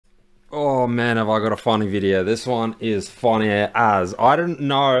Oh man, have I got a funny video. This one is funny as. I didn't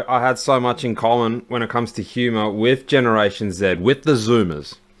know I had so much in common when it comes to humor with Generation Z, with the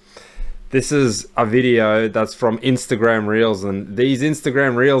Zoomers. This is a video that's from Instagram Reels, and these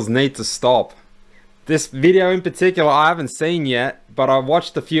Instagram Reels need to stop. This video in particular I haven't seen yet, but I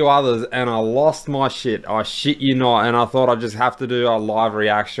watched a few others and I lost my shit. I shit you not, and I thought I'd just have to do a live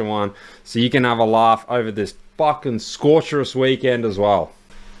reaction one so you can have a laugh over this fucking scorcherous weekend as well.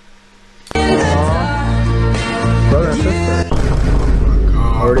 Brother and sister.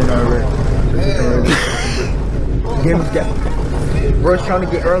 Already know it. Games get. Bro's trying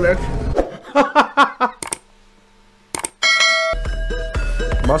to get earlier.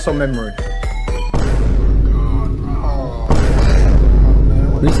 Muscle memory.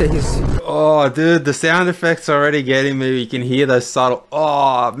 We say he's. Oh, dude, the sound effects are already getting me. You can hear those subtle.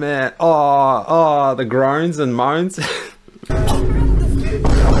 Oh man. Oh, the groans and moans.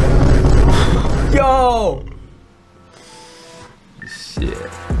 Yo! Shit.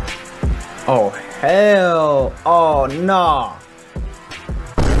 Oh, hell. Oh, nah.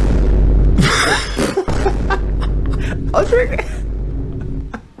 I was drinking.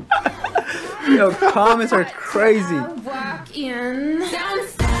 Yo, comments are crazy.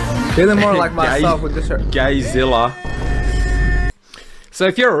 Feeling more like myself with this shirt. Gayzilla. So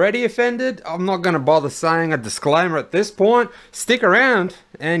if you're already offended, I'm not going to bother saying a disclaimer at this point. Stick around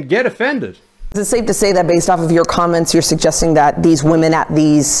and get offended. Is it safe to say that based off of your comments, you're suggesting that these women at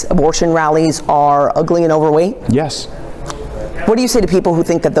these abortion rallies are ugly and overweight? Yes. What do you say to people who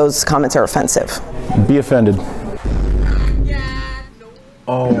think that those comments are offensive? Be offended.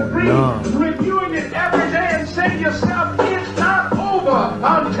 Oh, no. Reviewing it every day and say to yourself, it's not over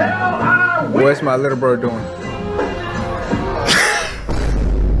until I win. What's my little bro doing?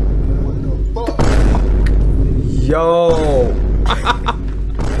 Yo.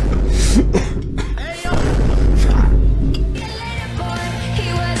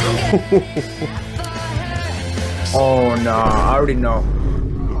 Oh no, I already know.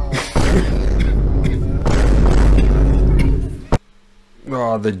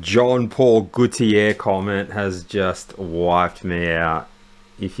 Oh, the John Paul Gaultier comment has just wiped me out.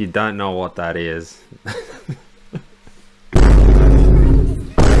 If you don't know what that is.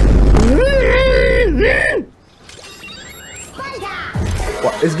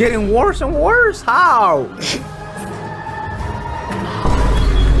 What? It's getting worse and worse. How?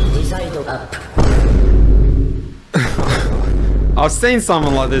 I've seen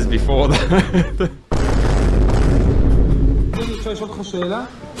someone like this before though.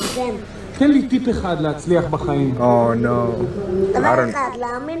 Oh no. I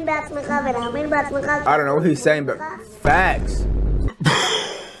don't know what he's saying, but facts.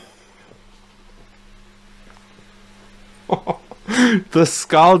 The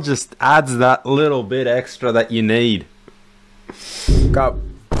skull just adds that little bit extra that you need. Got.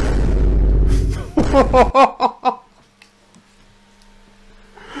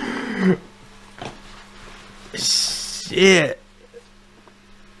 Shit.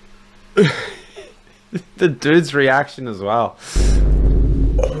 The dude's reaction as well.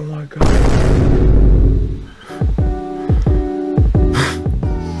 Oh my god.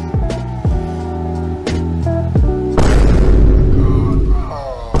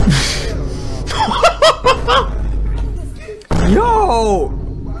 Yo!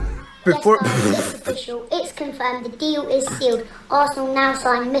 Before It's official, it's confirmed, the deal is sealed. Arsenal now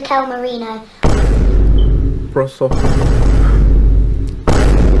sign Mikel Merino. Bro, so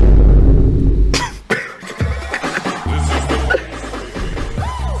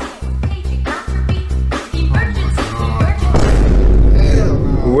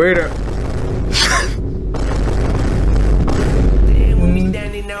wait a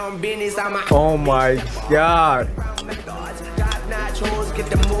oh my god.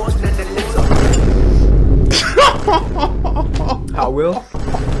 I will.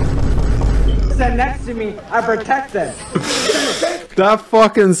 Stand next to me, I protect them. That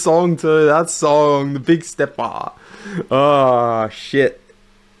fucking song too, that song, the big stepper. Oh shit.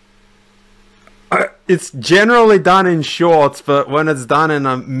 It's generally done in shorts, but when it's done in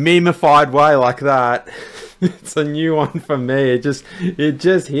a memified way like that, it's a new one for me. It just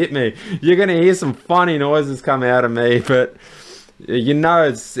hit me. You're gonna hear some funny noises come out of me, but you know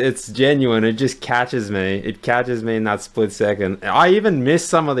it's genuine. It just catches me. It catches me in that split second. I even missed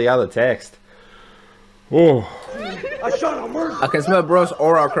some of the other text. Oh. I can smell bro's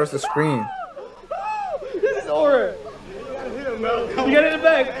aura across the screen. This is aura. You get in the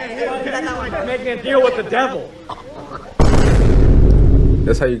bag. Making a deal with the devil.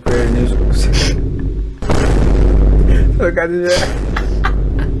 That's how you create a news. Look at this.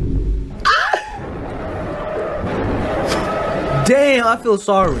 Damn, I feel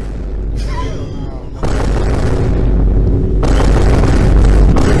sorry.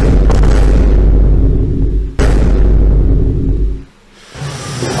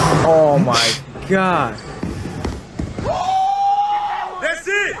 Oh my god. That's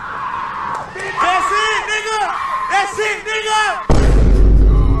it! That's it, nigga! That's it, nigga!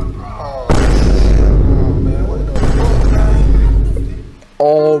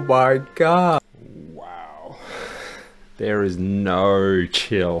 Oh my god. Wow. There is no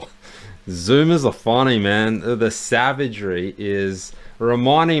chill. Zoomers are funny, man. The savagery is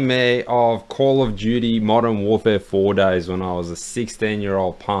reminding me of Call of Duty Modern Warfare 4 days when I was a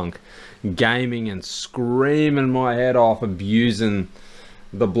 16-year-old punk gaming and screaming my head off, abusing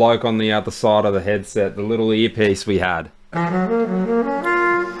the bloke on the other side of the headset, the little earpiece we had.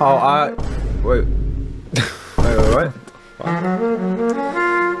 Wait. What?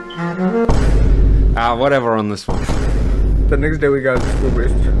 Whatever on this one. The next day we got school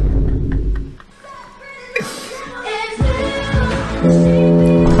based.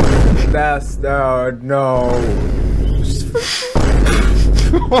 That's no.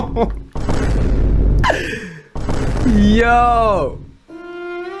 Yo.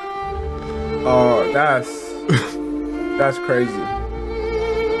 Oh, that's crazy.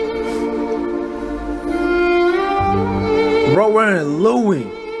 Bro, we're in Louis.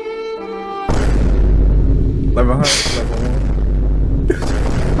 1100, level 1.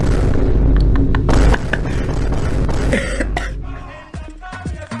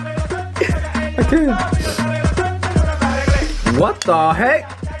 I can't. What the heck?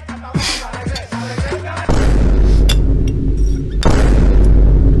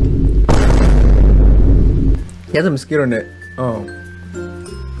 He has a mosquito net. Oh.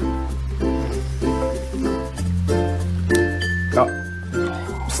 Oh.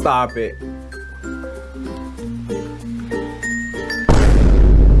 Stop it.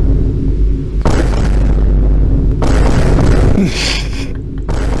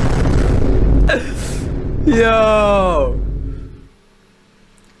 Yo.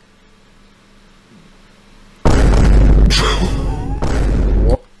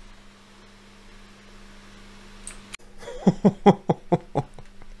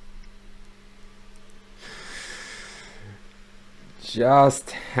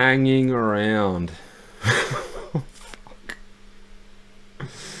 Just hanging around. Fuck.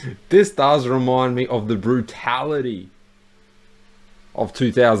 This does remind me of the brutality of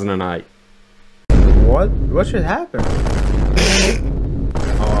 2008. What should happen?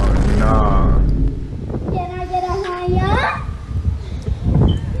 Oh nah. Can I get a higher?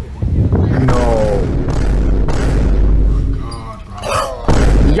 No.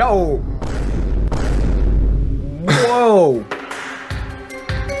 Yo. Whoa.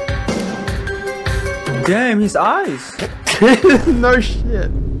 Damn, his eyes. No shit.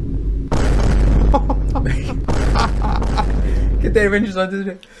 Get the adventures on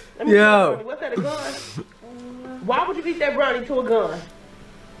this. Yo. What's that, a gun? Why would you beat that brownie to a gun?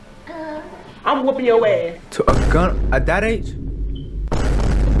 I'm whooping your ass. To a gun at that age?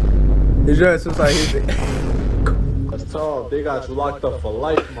 His ass was like his. That's tough. They got you locked up for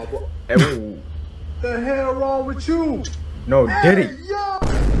life, my boy. What The hell wrong with you? No, did he? Yo.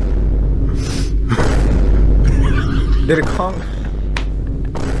 Did it come?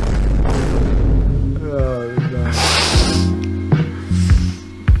 Oh no.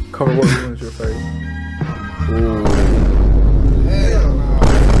 Cover what ruins your face. Ooh. Hell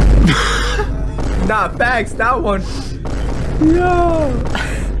no. Nah, facts, that one. Yo.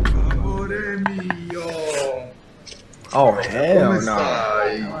 Oh, that me, yo. Oh, hell no.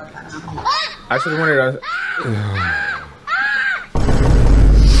 I just wanted to.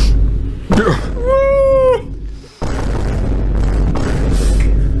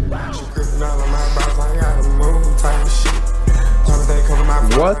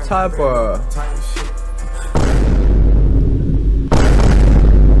 What type of?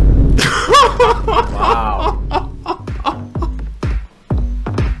 Wow.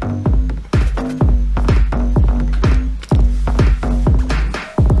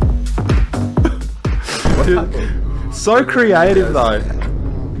 Dude, so creative though.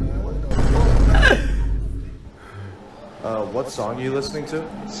 What song are you listening to?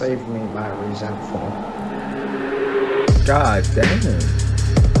 Save Me by Resentful. God damn.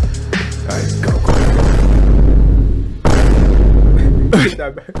 Alright, go. Get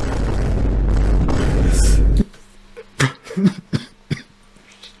that back.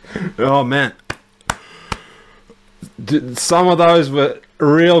 Oh man. Dude, some of those were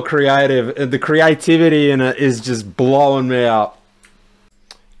real creative. The creativity in it is just blowing me out.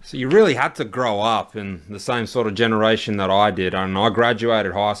 So you really had to grow up in the same sort of generation that I did, and I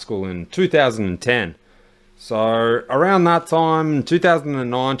graduated high school in 2010. So around that time,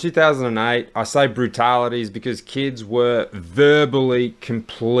 2009, 2008, I say brutalities because kids were verbally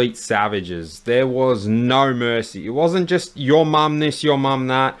complete savages. There was no mercy. It wasn't just your mum this, your mum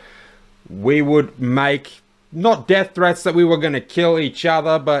that. We would make, not death threats that we were going to kill each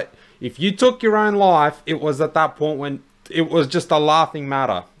other, but if you took your own life, it was at that point when it was just a laughing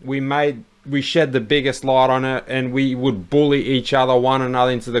matter. We shed the biggest light on it, and we would bully each other, one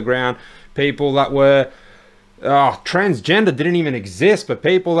another into the ground. People that were transgender didn't even exist, but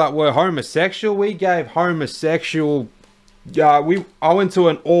people that were homosexual, we gave homosexual. I went to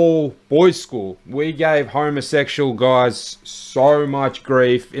an all boys school. We gave homosexual guys so much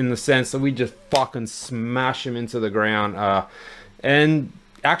grief in the sense that we just fucking smash them into the ground. And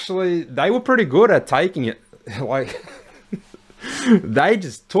actually, they were pretty good at taking it. Like, they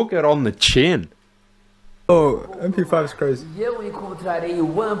just took it on the chin. Oh, MP5 is crazy. Eu encontrarei o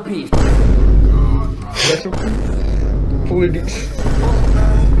One Piece.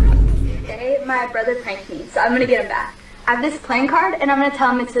 Today, my brother pranked me, so I'm gonna get him back. I have this playing card, and I'm gonna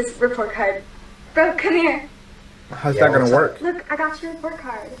tell him it's his report card. Bro, come here. How's that gonna work? Look, I got your report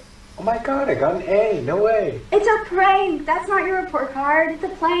card. Oh my god, I got an A. No way. It's a prank. That's not your report card. It's a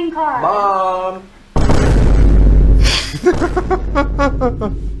playing card. Mom.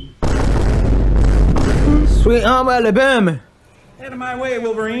 Sweet home Alabama. Out of my way,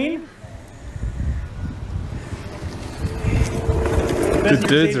 Wolverine. The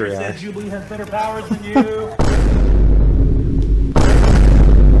dude's said reaction. Jubilee has better powers than you.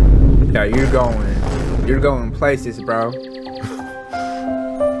 Yeah, you're going places, bro.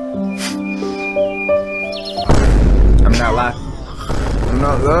 I'm not laughing. I'm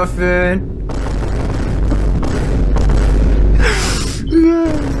not laughing.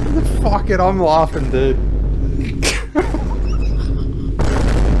 Fuck it, I'm laughing, dude.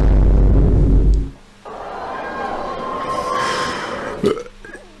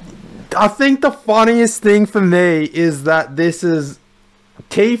 I think the funniest thing for me is that this is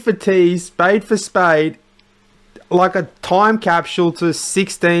T for T, spade for spade, like a time capsule to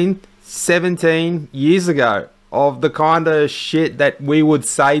 16, 17 years ago of the kind of shit that we would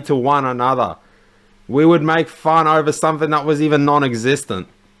say to one another. We would make fun over something that was even non-existent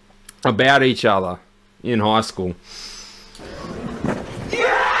about each other in high school.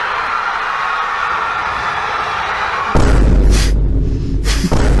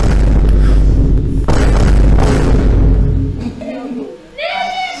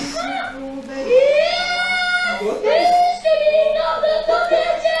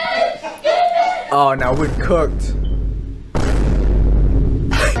 Oh, now we're cooked.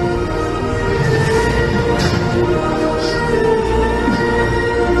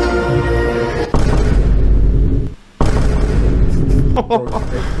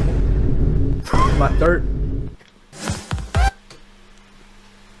 My third.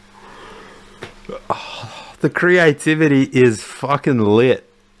 Oh, the creativity is fucking lit.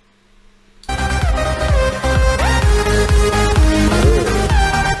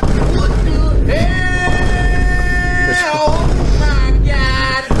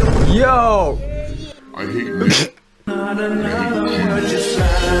 Yo! I hate me.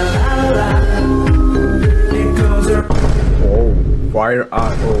 Oh, fire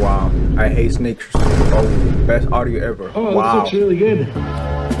out. Oh, wow. I hate snakes. Oh, best audio ever. Oh, wow. this looks really good.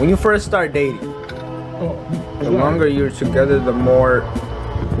 When you first start dating, the longer you're together, the more.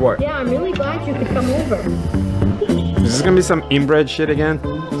 What? Yeah, I'm really glad you could come over. Is this gonna be some inbred shit again?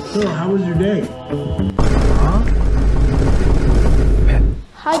 So, how was your day?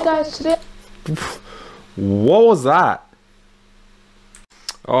 Hi guys, today. What was that?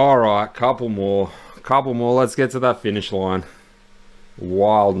 Alright, couple more. Let's get to that finish line.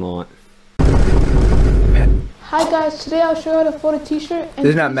 Wild night. Hi guys, today I'll show you how to fold a t-shirt. This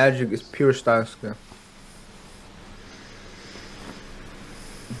is not magic, it's pure style skill.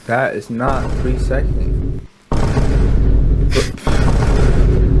 That is not 3 seconds.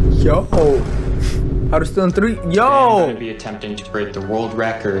 Yo! How to steal in 3? Yo! I'm going to be attempting to break the world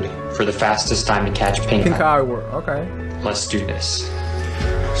record for the fastest time to catch pink eye. Okay. Let's do this.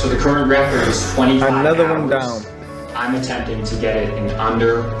 So the current record is 25 Another hours. one down. I'm attempting to get it in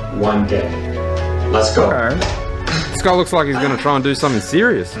under 1 day. Let's go. Okay. This guy looks like he's gonna try and do something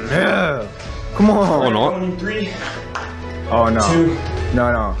serious. Yeah. Come on. Or not. In 3, Oh no. 2,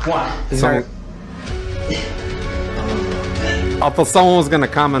 No. 1. Someone... I thought someone was gonna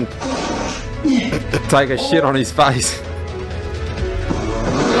come and take a shit on his face.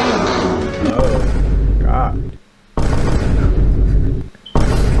 Oh God.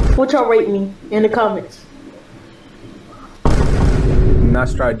 What y'all rate me in the comments? Not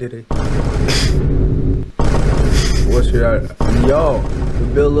try did it. What's your yo?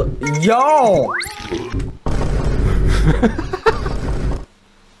 Bill, yo,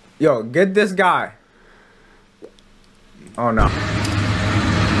 yo, get this guy. Oh no.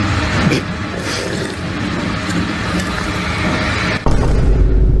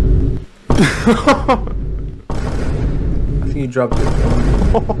 I think you dropped it.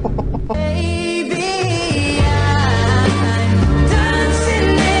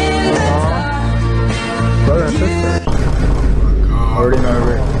 Brother and sisters. Already know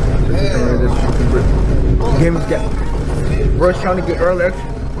this game is getting. Bro's trying to get early.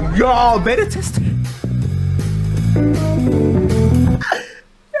 Yo, beta test. Yo,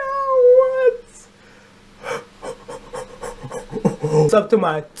 what? What's up to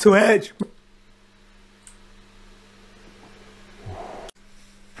my Twitch?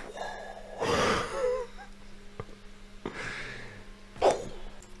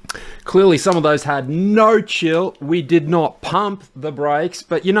 Clearly some of those had no chill. We did not pump the brakes,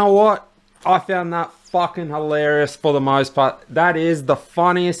 but you know what? I found that fucking hilarious for the most part. That is the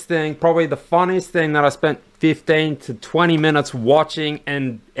funniest thing, probably the funniest thing that I spent 15 to 20 minutes watching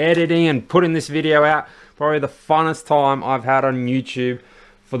and editing and putting this video out. Probably the funnest time I've had on YouTube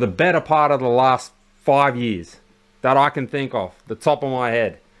for the better part of the last 5 years that I can think of, the top of my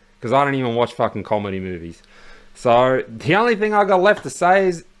head, because I don't even watch fucking comedy movies. So the only thing I got left to say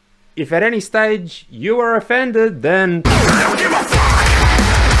is, if at any stage you were offended, then